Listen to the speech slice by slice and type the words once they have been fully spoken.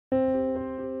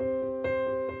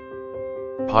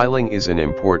Piling is an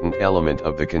important element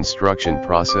of the construction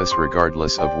process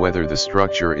regardless of whether the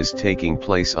structure is taking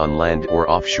place on land or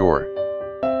offshore.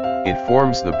 It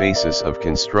forms the basis of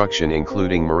construction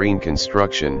including marine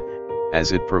construction,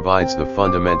 as it provides the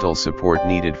fundamental support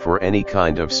needed for any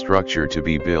kind of structure to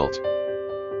be built.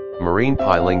 Marine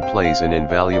piling plays an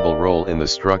invaluable role in the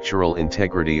structural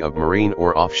integrity of marine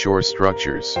or offshore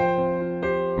structures.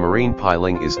 Marine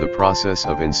piling is the process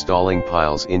of installing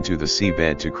piles into the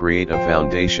seabed to create a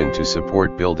foundation to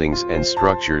support buildings and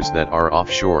structures that are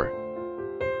offshore.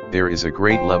 There is a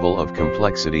great level of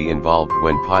complexity involved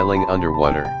when piling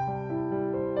underwater.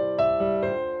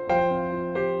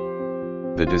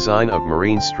 The design of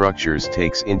marine structures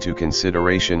takes into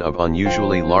consideration of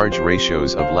unusually large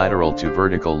ratios of lateral to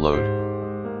vertical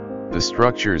load. The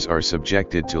structures are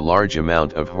subjected to large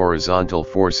amount of horizontal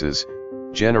forces,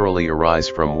 generally arise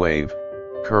from wave,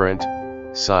 current,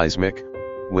 seismic,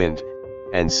 wind,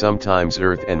 and sometimes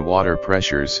earth and water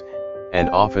pressures, and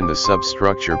often the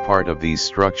substructure part of these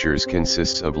structures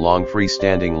consists of long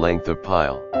freestanding length of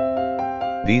pile.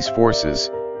 These forces,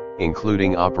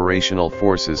 including operational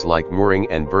forces like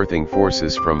mooring and berthing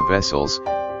forces from vessels,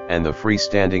 and the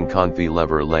freestanding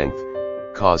cantilever length,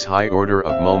 cause high order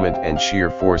of moment and shear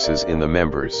forces in the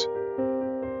members.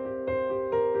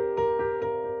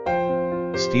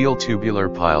 Steel tubular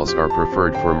piles are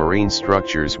preferred for marine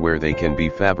structures where they can be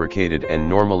fabricated and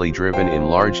normally driven in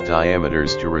large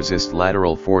diameters to resist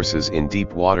lateral forces in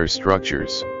deep water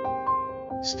structures.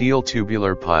 Steel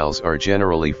tubular piles are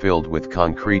generally filled with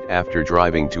concrete after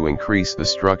driving to increase the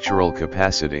structural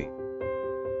capacity.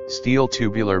 Steel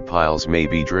tubular piles may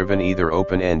be driven either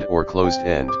open-end or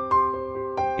closed-end.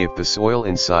 If the soil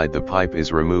inside the pipe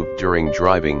is removed during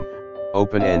driving,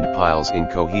 open-end piles in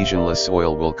cohesionless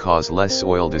soil will cause less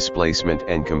soil displacement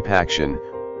and compaction,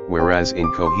 whereas in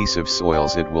cohesive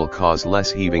soils it will cause less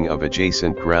heaving of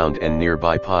adjacent ground and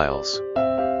nearby piles.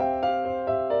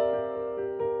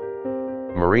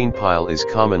 Marine pile is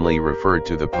commonly referred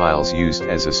to the piles used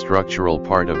as a structural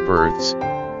part of berths,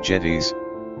 jetties,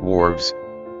 wharves,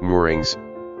 moorings,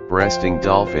 breasting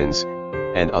dolphins,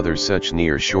 and other such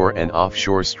near-shore and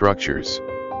offshore structures.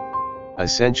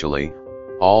 Essentially,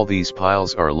 all these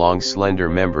piles are long slender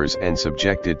members and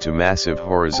subjected to massive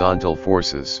horizontal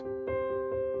forces.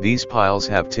 These piles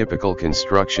have typical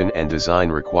construction and design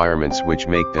requirements which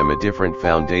make them a different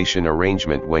foundation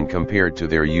arrangement when compared to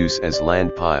their use as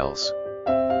land piles.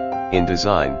 In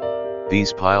design,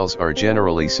 these piles are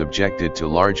generally subjected to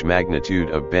large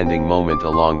magnitude of bending moment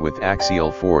along with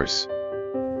axial force.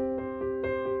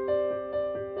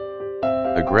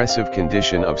 Aggressive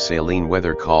condition of saline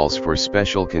weather calls for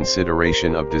special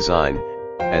consideration of design,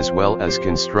 as well as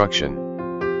construction.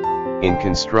 In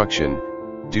construction,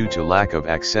 due to lack of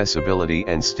accessibility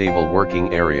and stable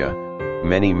working area,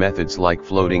 many methods like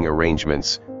floating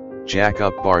arrangements,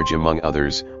 jack-up barge among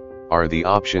others, are the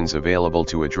options available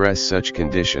to address such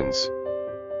conditions.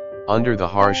 Under the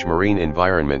harsh marine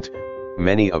environment,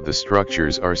 many of the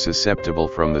structures are susceptible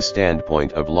from the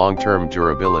standpoint of long-term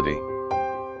durability.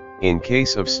 In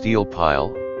case of steel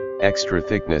pile, extra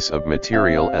thickness of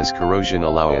material as corrosion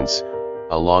allowance,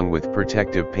 along with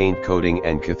protective paint coating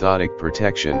and cathodic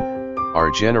protection,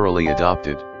 are generally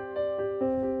adopted.